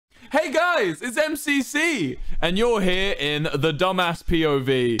Hey guys, it's MCC, and you're here in the dumbass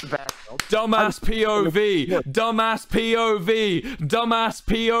POV. Dumbass POV. Dumbass POV. Dumbass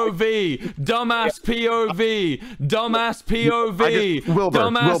POV. Dumbass POV. Dumbass POV.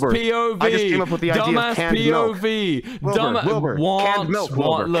 Dumbass POV. I just came up with the idea of canned POV. Wilbur, canned milk.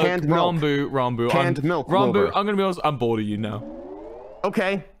 What? Look, canned milk. Ranboo. Canned milk. Ranboo, I'm gonna be honest. I'm bored of you now.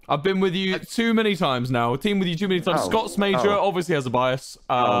 Okay. I've been with you too many times now. Team with you too many times. Scott's Major obviously has a bias.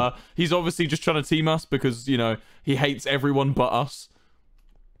 He's obviously just trying to team us because, you know, he hates everyone but us.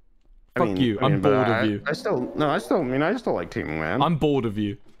 Fuck you. I'm bored of you. I still like teaming, man. I'm bored of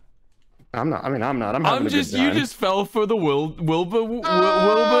you. I'm not. I'm having a good time. You just fell for the Wilbur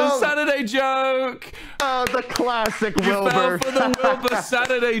Saturday joke. Oh, the classic You Wilbur. fell for the Wilbur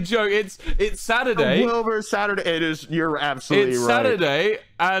Saturday joke. It's Saturday. Wilbur Saturday. It is. You're absolutely it's right. Saturday,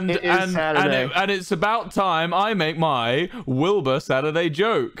 and Saturday. and it's about time I make my Wilbur Saturday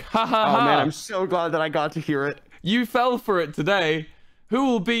joke. Ha ha ha. Oh man, I'm so glad that I got to hear it. You fell for it today. Who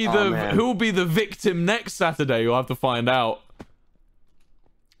will be the victim next Saturday? You'll have to find out.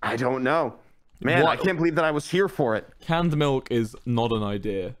 I don't know. Man, I can't believe that I was here for it. Canned milk is not an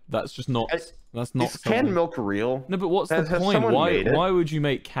idea. That's just not. That's not. Is canned milk real? No, but what's the point? Why would you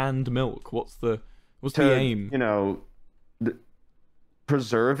make canned milk? What's the aim? You know,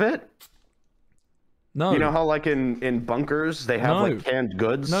 preserve it. No. You know how like in bunkers they have like canned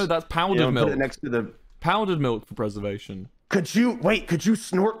goods. No, that's powdered milk. Put it next to the powdered milk for preservation. Could you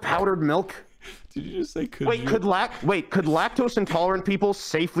snort powdered milk? Did you just say could you? Could lactose intolerant people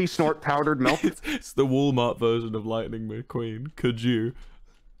safely snort powdered milk? It's the Walmart version of Lightning McQueen. Could you?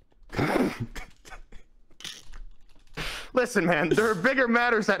 Listen, man, there are bigger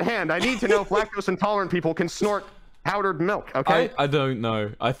matters at hand. I need to know if lactose intolerant people can snort powdered milk, okay? I don't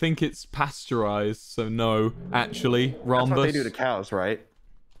know. I think it's pasteurized, so no, actually. Rhombus. That's what they do to cows, right?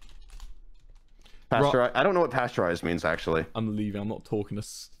 Pasteurized. I don't know what pasteurized means, actually. I'm leaving. I'm not talking to...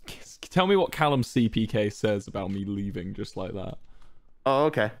 Tell me what Callum CPK says about me leaving just like that. Oh,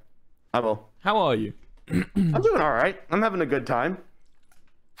 okay. I will. How are you? I'm doing all right. I'm having a good time.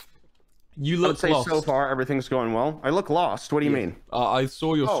 You look lost. So far, everything's going well. I look lost. What do you mean? I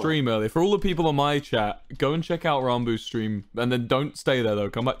saw your stream earlier. For all the people on my chat, go and check out Ranboo's stream, and then don't stay there though.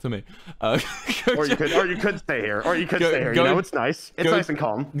 Come back to me. Or you could stay here. Or you could stay here. You know, it's nice. It's nice and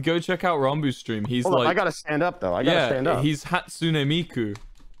calm. Go check out Ranboo's stream. He's Hold on, I gotta stand up though. I gotta stand up. He's Hatsune Miku.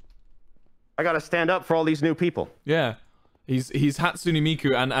 I gotta stand up for all these new people. Yeah, he's Hatsune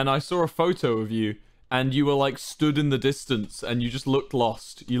Miku, and I saw a photo of you. And you were like stood in the distance and you just looked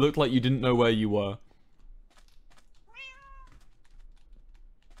lost. You looked like you didn't know where you were.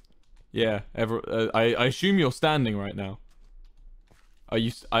 Yeah, I assume you're standing right now. Are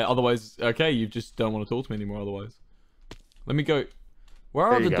you? Otherwise, okay, you just don't want to talk to me anymore. Otherwise, let me go. Where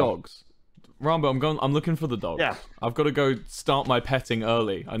are the dogs? Ranboo, I'm looking for the dogs. Yeah. I've got to go start my petting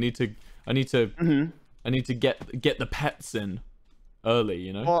early. I need to get the pets in. Early,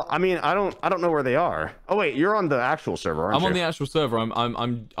 you know. Well, I mean, I don't know where they are. Oh wait, you're on the actual server, aren't you? I'm on the actual server.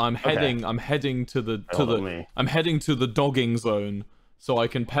 I'm heading to the dogging zone so I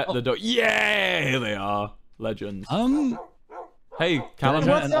can pet the dog. Yeah, here they are, legends. Hey, Callum.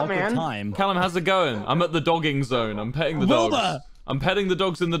 What's up, man? Callum, how's it going? I'm at the dogging zone. I'm petting the dogs. I'm petting the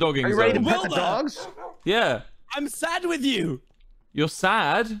dogs in the dogging zone. Are you ready to pet the dogs? Yeah. I'm sad with you. You're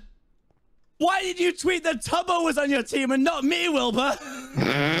sad? Why did you tweet that Tubbo was on your team and not me, Wilbur?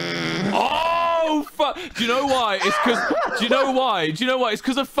 Oh, fuck. Do you know why? It's because... Do you know why? It's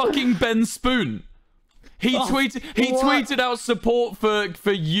because of fucking Ben Spoon. He tweeted out support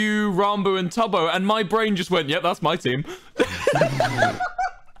for you, Ranboo, and Tubbo, and my brain just went, yep, that's my team.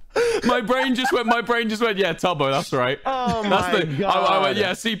 My brain just went, yeah, Tubbo, that's right. Oh my God. I went,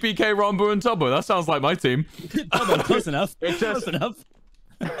 yeah, CPK, Ranboo, and Tubbo. That sounds like my team. Tubbo, close enough. Close enough.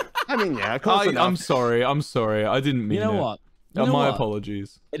 I mean, yeah, close enough. I'm sorry. I didn't mean it. You know what? My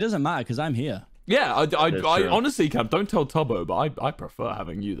apologies. It doesn't matter because I'm here. Yeah, I honestly, Cam, don't tell Tubbo, but I prefer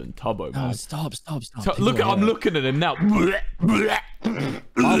having you than Tubbo. Oh, stop. I'm looking at him now.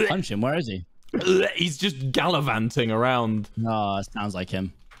 I'll punch him. Where is he? He's just gallivanting around. No, it sounds like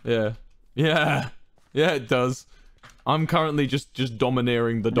him. Yeah, it does. I'm currently just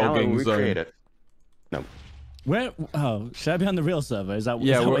domineering the dogging zone. No. Where? Oh, should I be on the real server? Is that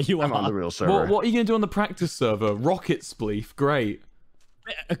where you are? I'm on the real server. What are you gonna do on the practice server? Rocket spleef, great.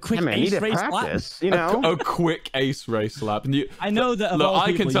 A quick ace race practice, lap. You know, a quick ace race lap. And I know that of all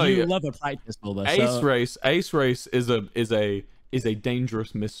people, you love a practice builder. Ace race is a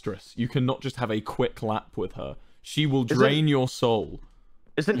dangerous mistress. You cannot just have a quick lap with her. She will drain your soul.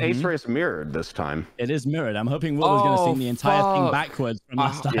 Isn't Ace Race mirrored this time? It is mirrored. I'm hoping Wilbur's going to sing the entire thing backwards from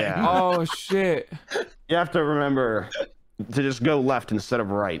last time. Yeah. Oh shit! You have to remember to just go left instead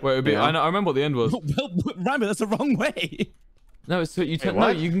of right. Wait, it'd be, I remember what the end was. Ranboo, that's the wrong way. No, it's you. No,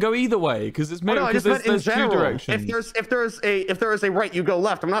 you can go either way because it's mirrored. Because there's two directions. If there is a right, you go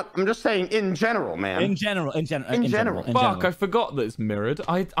left. I'm just saying in general, man. In general. Fuck, I forgot that it's mirrored.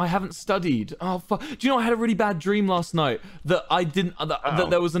 I haven't studied. Oh fuck. Do you know I had a really bad dream last night that I didn't that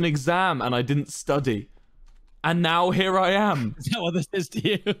there was an exam and I didn't study. And now here I am. Is that what this is to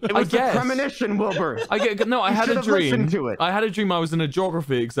you? It was a premonition, Wilbur. I had a dream. I had a dream I was in a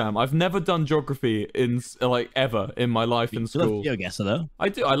geography exam. I've never done geography in like ever in my life in school. You're a guesser though. I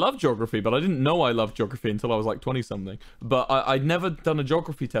do. I love geography, but I didn't know I loved geography until I was like 20 something. But I'd never done a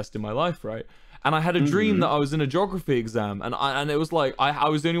geography test in my life, right? And I had a dream that I was in a geography exam, and it was like I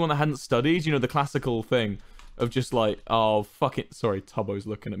was the only one that hadn't studied. You know, the classical thing of just like, oh fuck it, sorry, Tubbo's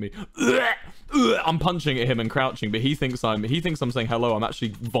looking at me. I'm punching at him and crouching, but he thinks I'm saying hello. I'm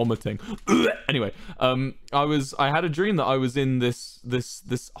actually vomiting. Anyway, I had a dream that I was in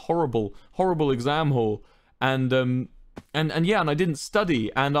this horrible exam hall, and I didn't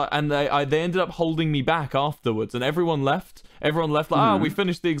study, and they ended up holding me back afterwards, and everyone left like, we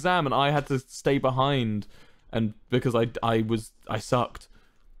finished the exam, and I had to stay behind, and because I sucked.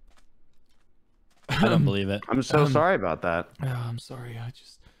 I don't believe it. I'm so sorry about that. Oh, I'm sorry.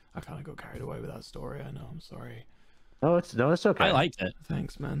 I kind of got carried away with that story. I know. I'm sorry. No, it's okay. I liked it.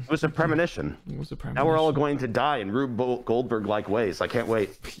 Thanks, man. It was a premonition. It was a premonition. Now we're all going to die in Rube Goldberg-like ways. I can't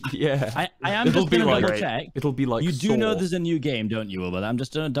wait. Yeah. I am just going to double check. It'll be like you do know there's a new game, don't you, Wilbur? I'm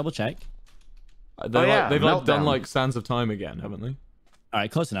just going to double check. They've done like Sands of Time again, haven't they? All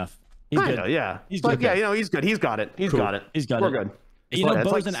right, close enough. He's good. Yeah. He's good. Yeah, you know, he's good. He's got it. He's got it. We're good. You know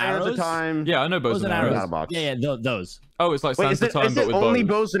bows and arrows? Time. Yeah, I know bows and arrows. Yeah, those. Oh, it's like Sands of Time, but with only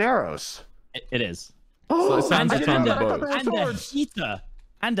bows and arrows? It is. Oh, it's like Sands of Time, but bows.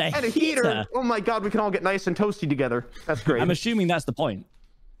 And a heater. Oh my god, we can all get nice and toasty together. That's great. I'm assuming that's the point.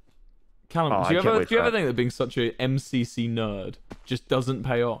 Callum, do you ever think that being such a MCC nerd just doesn't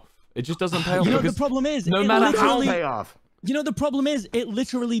pay off? It just doesn't pay off. You know, the problem is, no matter how pay off. You know, the problem is, it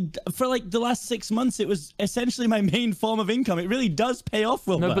literally, for like the last 6 months, it was essentially my main form of income. It really does pay off,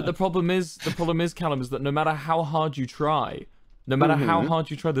 Wilbur. No, but the problem is, Callum, is that no matter how hard you try, there's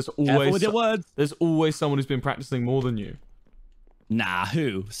always someone who's been practicing more than you. Nah,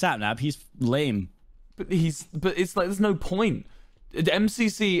 who? Sapnap, he's lame. But it's like, there's no point.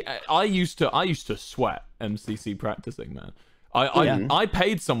 MCC, I used to sweat MCC practicing, man. I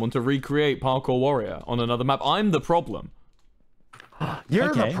paid someone to recreate Parkour Warrior on another map. I'm the problem.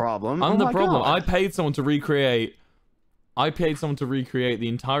 You're the problem. I'm the problem. God. I paid someone to recreate the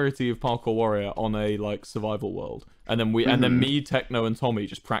entirety of Parkour Warrior on a like survival world, and then me, Techno, and Tommy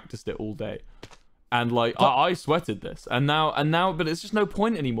just practiced it all day, and like I sweated this, and now, but it's just no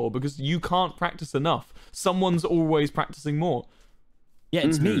point anymore because you can't practice enough. Someone's always practicing more. Yeah,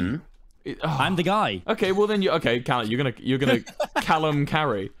 it's me. I'm the guy. Okay, well then Callum, you're gonna Callum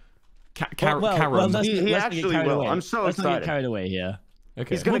carry. He actually will. I'm so excited. Let's not get carried away here.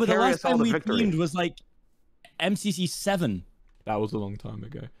 Okay. He's gonna carry us all to victory. The last time we teamed was like MCC 7. That was a long time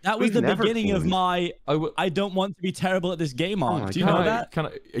ago. That was the beginning of my I don't want to be terrible at this game arc. Do you know that?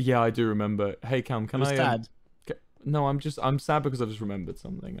 Yeah, I do remember. Hey Callum, can I? Sad. No, I'm sad because I just remembered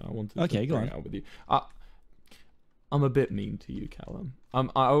something and I wanted to bring it out with you. I'm a bit mean to you, Callum. I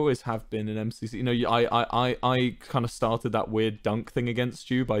always have been in MCC. You know, I kind of started that weird dunk thing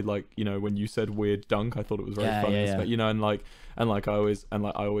against you by like, you know, when you said weird dunk, I thought it was very funny. Yeah. You know, and I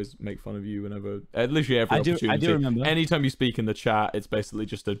always make fun of you whenever, literally every opportunity. I do remember. Anytime you speak in the chat, it's basically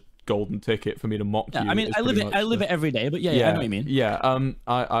just a golden ticket for me to mock you. I mean, I live it every day, but yeah, I know what you mean. Yeah.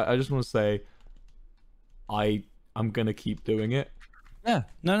 I just want to say, I'm gonna keep doing it. Yeah.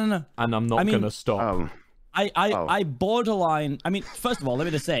 No. And I'm not gonna stop. I borderline. I mean, first of all, let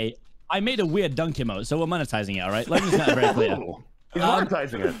me just say, I made a weird dunk emote, so we're monetizing it. All right, let me just make that very clear. He's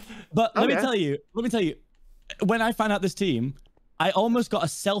monetizing it. But let me tell you, when I found out this team, I almost got a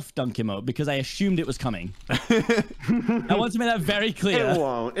self dunk emote because I assumed it was coming. I want to make that very clear.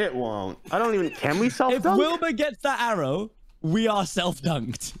 It won't. I don't even. Can we self dunk? If Wilbur gets that arrow, we are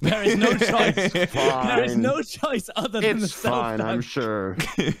self-dunked. There is no choice. There is no choice other than the self-dunk. It's fine, I'm sure.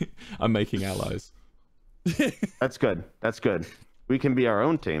 I'm making allies. That's good. We can be our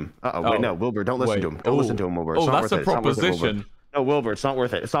own team. Wait, no, Wilbur, don't listen to him. Don't listen to him, Wilbur. It's not that's a proposition. No, Wilbur, it's not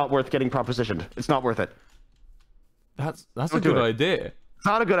worth it. It's not worth getting propositioned. It's not worth it. That's a good idea. It's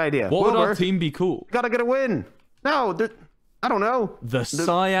not a good idea. What would our team be called? Gotta get a win. No, I don't know. The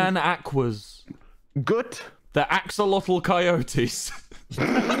Cyan Aquas. Good. The Axolotl Coyotes.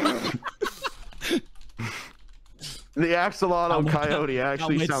 The axolotl coyote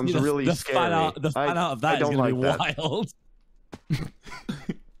actually sounds really scary. The fan out of that is going to be wild.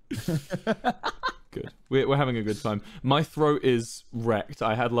 Good. We're having a good time. My throat is wrecked.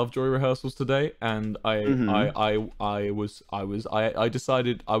 I had Lovejoy rehearsals today, and I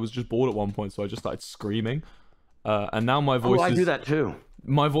decided I was just bored at one point, so I just started screaming. And now my voice. I do that too.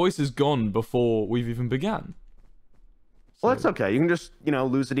 My voice is gone before we've even began. So, well, that's okay. You can just,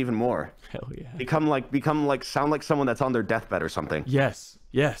 lose it even more. Hell yeah. Become like sound like someone that's on their deathbed or something. Yes.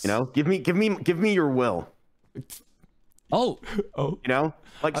 Yes. Give me your will. Oh.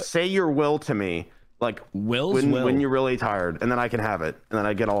 Say your will to me. Like when you're really tired, and then I can have it, and then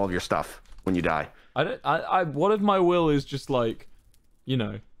I get all of your stuff when you die. What if my will is just like,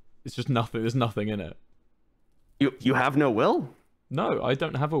 it's just nothing. There's nothing in it. You have no will? No, I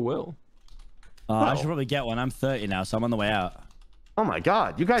don't have a will. I should probably get one. I'm 30 now, so I'm on the way out. Oh my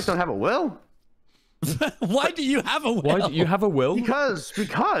god, you guys don't have a will? Why do you have a will? Why do you have a will?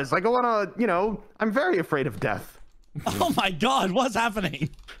 Because I go on a, I'm very afraid of death. Oh my god, what's happening?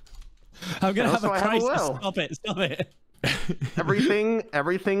 I'm gonna have a crisis. Stop it.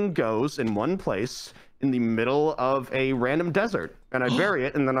 Everything goes in one place in the middle of a random desert, and I bury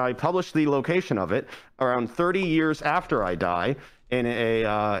it, and then I publish the location of it around 30 years after I die in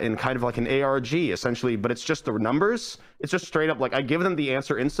in kind of like an ARG essentially, but it's just the numbers. It's just straight up like I give them the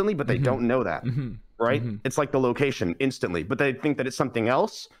answer instantly, but they don't know that, right? It's like the location instantly, but they think that it's something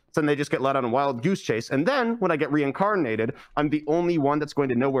else. So then they just get led on a wild goose chase, and then when I get reincarnated, I'm the only one that's going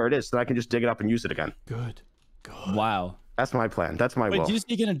to know where it is, so I can just dig it up and use it again. Good. Wow. That's my plan. That's my will. Wait,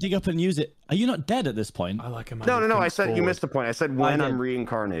 you're gonna dig up and use it? Are you not dead at this point? I like him. No. I said you missed the point. I said when I'm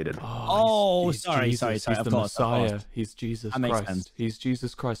reincarnated. He's sorry. He's the Messiah. He's Jesus Christ. Sense. He's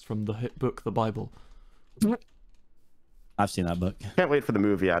Jesus Christ from the hit book, the Bible. I've seen that book. Can't wait for the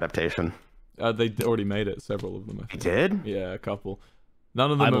movie adaptation. They already made it. Several of them. I think. They did? Yeah, a couple. None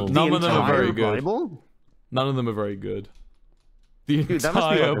of them are very good. Bible? None of them are very good. The Dude, that must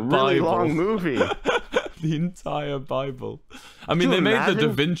be like a really long movie. The entire Bible. I mean, they made the Da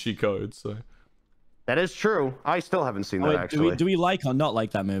Vinci Code, so. That is true. I still haven't seen that, actually. Do we like or not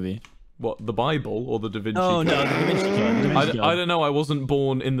like that movie? What, the Bible or the Da Vinci Code? No, the Da Vinci Code. I don't know. I wasn't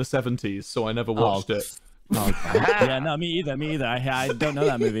born in the 70s, so I never watched it. Yeah, no, me either. I don't know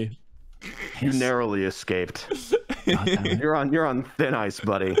that movie. You narrowly escaped. You're on thin ice,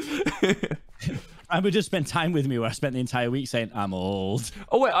 buddy. I would just spend time with me where I spent the entire week saying I'm old.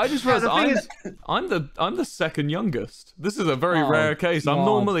 Oh wait, I just realized I'm the second youngest. This is a very rare case. I'm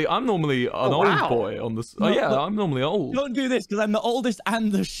normally an old boy on this. I'm normally old. Don't do this because I'm the oldest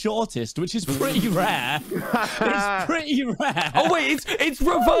and the shortest, which is pretty rare. It's pretty rare. Oh wait, it's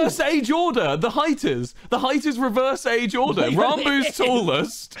reverse age order. The height is reverse age order. Ranboo's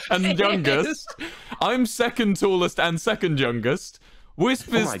tallest and youngest. I'm second tallest and second youngest.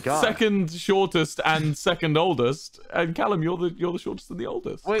 Wisp is second shortest and second oldest, and Callum, you're the shortest and the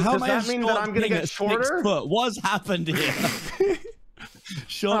oldest. Wait, does that mean that I'm gonna get shorter? What's happened here?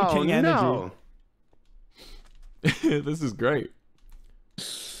 Short King energy. This is great.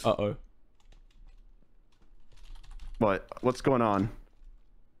 Uh-oh. What's going on?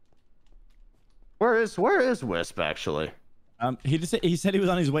 Where is Wisp actually? He said he was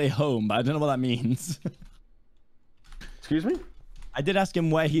on his way home, but I don't know what that means. Excuse me? I did ask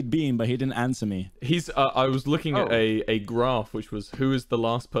him where he'd been, but he didn't answer me. I was looking at a graph, which was who is the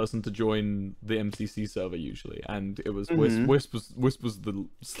last person to join the MCC server usually, and it was Wisp was the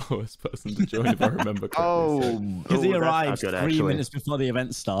slowest person to join, if I remember correctly. Because he arrived 3 minutes before the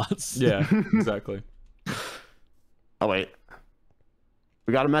event starts. Yeah, exactly. Oh wait,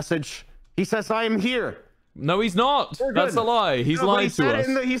 we got a message. He says I am here. No, he's not. That's a lie. He's lied to us.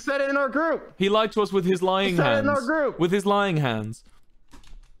 He said it in our group. He lied to us with his lying hands. He said it in our group. With his lying hands.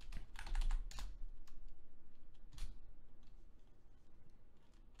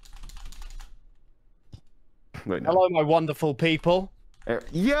 Wait, no. Hello, my wonderful people.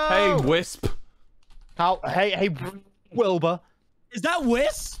 Yo! Hey, Wisp. Hey, Wilbur. Is that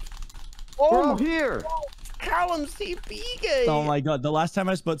Wisp? We're all here. Callum CP game. Oh my god! The last time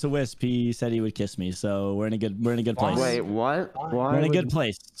I spoke to Wisp, he said he would kiss me. So we're in a good place. Wait, what? Why? We're in a good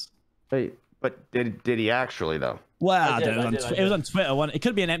place. Wait, but did he actually though? Well, it was on Twitter. It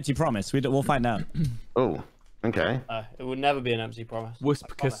could be an empty promise. We'll find out. Oh, okay. It would never be an empty promise.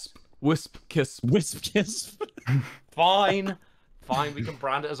 Wisp kiss. Wisp kiss. Wisp kiss. Fine. We can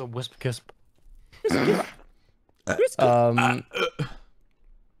brand it as a wisp kiss.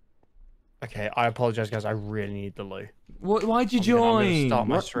 Okay, I apologize, guys. I really need the loo. Why'd you join? I'm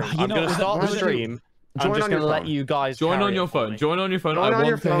gonna start my stream. I'm gonna start the stream I'm just gonna let you guys join on your phone. Join on your phone. I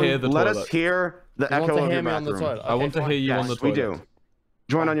want to hear the Let toilet. us hear the echo of your bathroom. I want to hear you on the toilet. We do.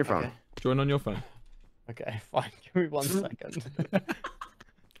 Join on your phone. Okay. Join on your phone. Okay, fine. Give me 1 second.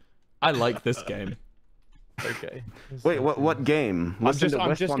 I like this game. Okay. Wait, what game? I'm just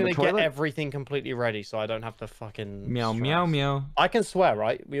gonna get everything completely ready so I don't have to fucking meow stress. meow meow. I can swear,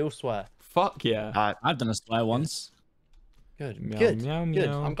 right? We all swear. Fuck yeah. I've done a swear once. Good. Meow, Good. meow, Good.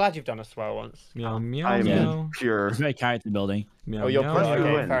 meow. I'm glad you've done a swear once. Meow meow I'm meow. pure. It's very character building. Meow, Oh, you're meow, pro. meow.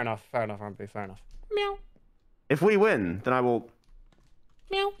 Okay, win. fair enough, Ranboo, fair enough. Meow If we win, then I will.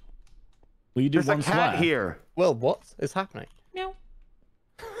 meow Will you do There's a one cat swear? here. Well, what is happening? meow.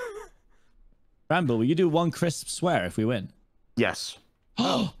 Rambo, will you do one crisp swear if we win? Yes.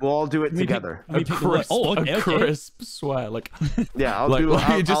 We'll all do it together. Let me pick the word. Oh, okay, a okay. crisp swear. Like, Yeah, I'll Like- do.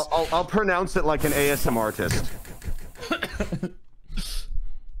 like you just- I'll pronounce it like an ASM artist.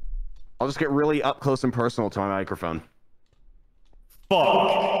 I'll just get really up close and personal to my microphone. that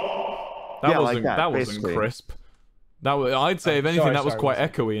Yeah, wasn't like that, that wasn't basically. crisp. That was, I'd say if anything sorry, that was sorry, quite one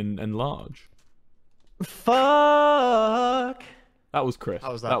echoey and large. Fuck. That was crisp.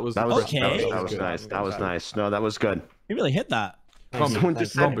 How was that? That was Okay. that was good. nice. That was nice. No, that was good. You really hit that.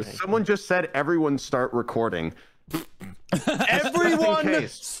 Someone just said everyone start recording. Everyone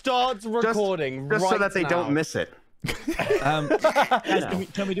case. starts recording Just right so that they now. don't miss it. Guys,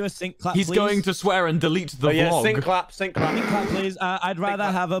 can we do a sync clap, He's please? going to swear and delete the Oh yeah, vlog. sync clap, sync clap. Sync clap, please. I'd rather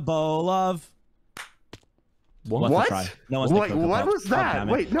clap. have a bowl of... What? Worth a try. No one's Wait, picked Cocoa what Pops. was God that? damn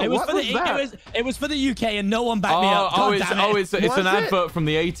it. Wait, no, it was what for was the that? it was for the UK and no one backed me up. God damn it. It's an Was it? advert from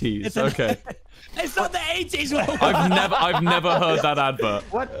the 80s. It's an- Okay. It's not the 80s. Will. I've never heard that advert.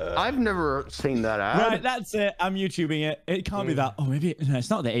 What? I've never seen that ad. Right, that's it. I'm YouTubing it. It can't be that. Oh, maybe no, it's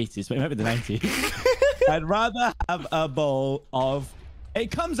not the 80s, but it might be the 90s. I'd rather have a bowl of.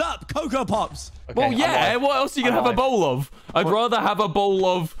 It comes up Cocoa Pops. Okay, Well, I'm yeah. live. What else are you gonna I'm have a live. bowl of? I'd rather have a bowl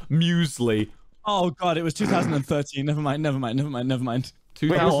of muesli. Oh God, it was 2013. Never mind. Wait, it was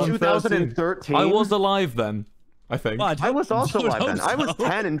 2013. 2013. I was alive then. I think. God, I was also don't alive then. hope I was so.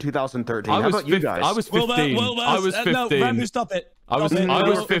 10 in 2013. I How was about you guys? I was 15. Wilbur, I was 15. No, Ranboo, stop it. I was Stop it. I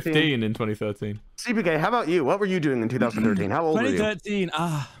was No. 15 in 2013. CBK, how about you? What were you doing in 2013? How old were you? 2013.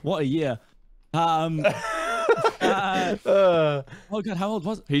 What a year. Oh God, how old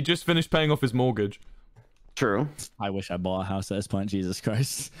was it? He just finished paying off his mortgage. True. I wish I bought a house at this point. Jesus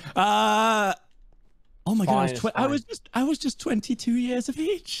Christ. Oh my God, Fine, I was just 22 years of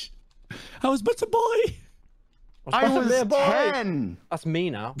age. I was but a boy. I supposed to be was a boy. 10. That's me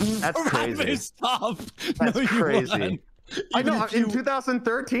now. That's Ranboo, crazy. stop. That's no, you crazy. weren't. I Even know. if you- In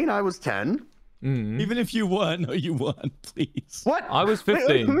 2013, I was 10. Even if you weren't, no, you weren't. Please. What? I was Wait, what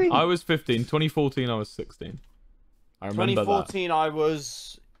do you 15. mean? I was 15. 2014, I was 16. I remember that. 2014, I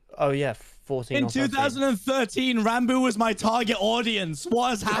was. Oh yeah, 14. In or 13. 2013, Ranboo was my target audience.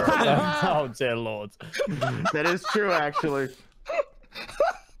 What has happened? Oh dear lord. That is true, actually.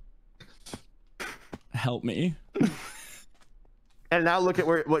 Help me. And now look at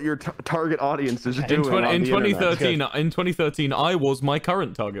what your target audience is doing. In 2013. 2013, I was my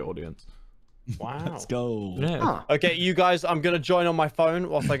current target audience. Wow. Let's go. Yeah. Huh. Okay, you guys, I'm gonna join on my phone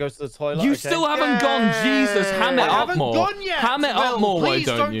whilst I go to the toilet. You okay? still haven't gone. Jesus, ham it I up haven't more. gone yet. Ham it up Will, more, why please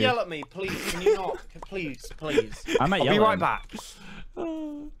don't you? yell at me, please. Can you not? Please, please. I might I'll yell be at right him.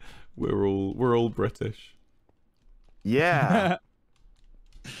 back. We're all British. Yeah.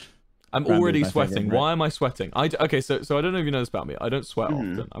 I'm Ranboo's already my favorite sweating. Brit. Why am I sweating? Okay, so I don't know if you know this about me. I don't sweat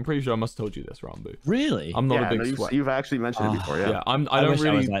often. I'm pretty sure I must have told you this, Ranboo. Really? I'm not Yeah, a big no, sweat. you've actually mentioned it before, yeah. Yeah, I I don't wish I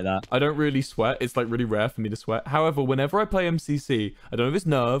really was like that. I don't really sweat. It's like really rare for me to sweat. However, whenever I play MCC, I don't know if it's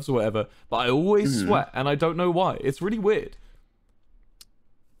nerves or whatever, but I always sweat, and I don't know why. It's really weird.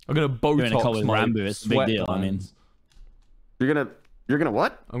 I'm gonna You're in a call Botox with my Ranboo, it's a big sweat deal. I mean, glands. You're gonna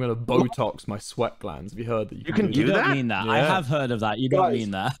what? I'm gonna Botox my sweat glands. Have you heard that? You can you do don't that? mean that. I Yeah. have heard of that. You don't Guys.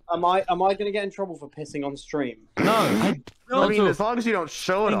 mean that. Am I gonna get in trouble for pissing on stream? No, I not mean, at as long as you don't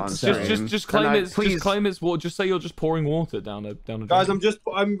show it on so. stream. just then claim I- it's please. just claim it's water. Just say you're just pouring water down a Guys, drain. I'm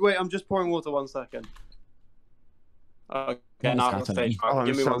just pouring water 1 second. Okay, What's now I've got happening? stage fright. Oh, I'm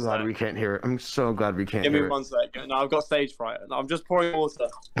Give me so 1 glad sec. we can't hear it. I'm so glad we can't Give me hear it. 1 second. No, I've got stage fright. No, I'm just pouring water.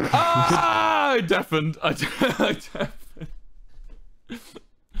 Ah, I deafened. I deafened.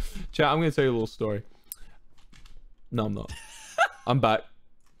 Chat, I'm gonna tell you a little story. No, I'm not. I'm back.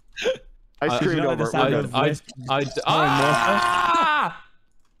 I screamed know over the it. sound We're of good.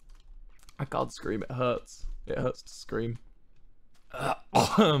 I can't scream. It hurts. It hurts to scream.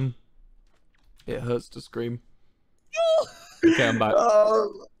 It hurts to scream. Okay, I'm back.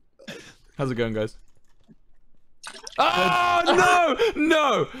 How's it going, guys? Oh no,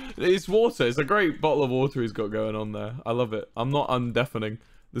 no! It's water. It's a great bottle of water he's got going on there. I love it. I'm not undeafening.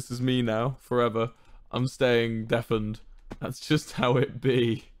 This is me now, forever. I'm staying deafened. That's just how it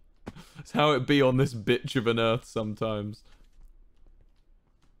be. It's how it be on this bitch of an earth sometimes.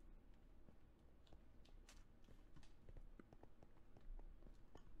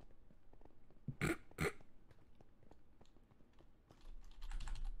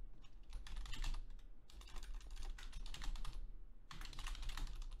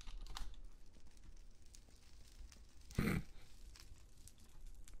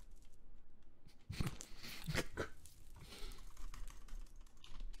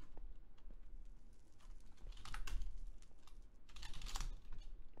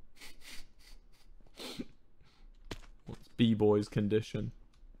 What's B-boy's condition?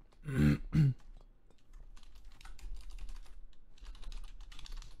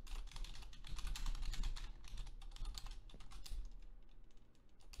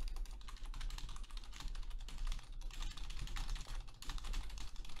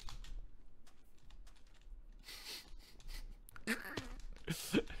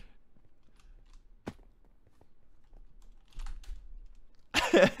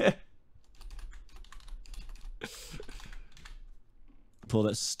 Pull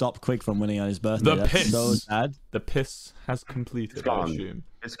that stop quick from winning on his birthday. The That's piss. so sad. The piss has completed, It's gone. I assume.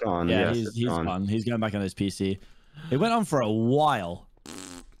 It's gone. Yeah, yes, he's gone. gone. He's going back on his PC. It went on for a while.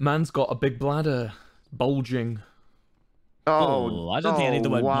 Man's got a big bladder. Bulging. Oh, I don't think I need the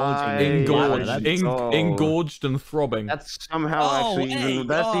word why? bulging. Engorged. That's- Engorged and throbbing. That's somehow Oh, actually hey, even,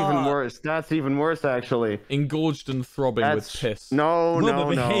 that's even God. worse. That's even worse actually. Engorged and throbbing That's with piss. no,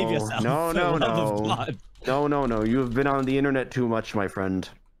 Wilbur, no, behave no, yourself, no, for no, the love of no, God. no. You have been on the internet too much, my friend.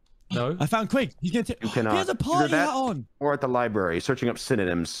 No? I found Quig. He's gonna take. You He cannot. has a Either party that hat on. or at the library, searching up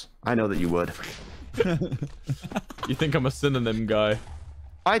synonyms. I know that you would. You think I'm a synonym guy?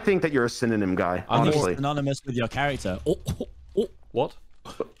 I think that you're a synonym guy, I'm He's honestly. anonymous with your character. Oh, What?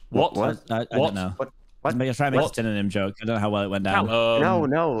 What? What? I don't know. What? I'm trying to make a What? synonym joke. I don't know how well it went down.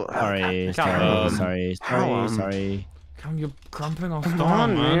 No. Sorry, Callum. sorry. Come, you're crumping off. Come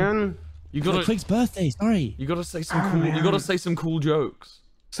on, man. You It's gotta, Quig's birthday. Sorry. you gotta say some Oh, cool. man. You gotta say some cool jokes.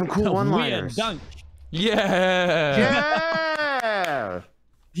 Some cool Weird one-liners. dunk. Yeah. Yeah.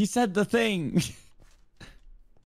 He said the thing.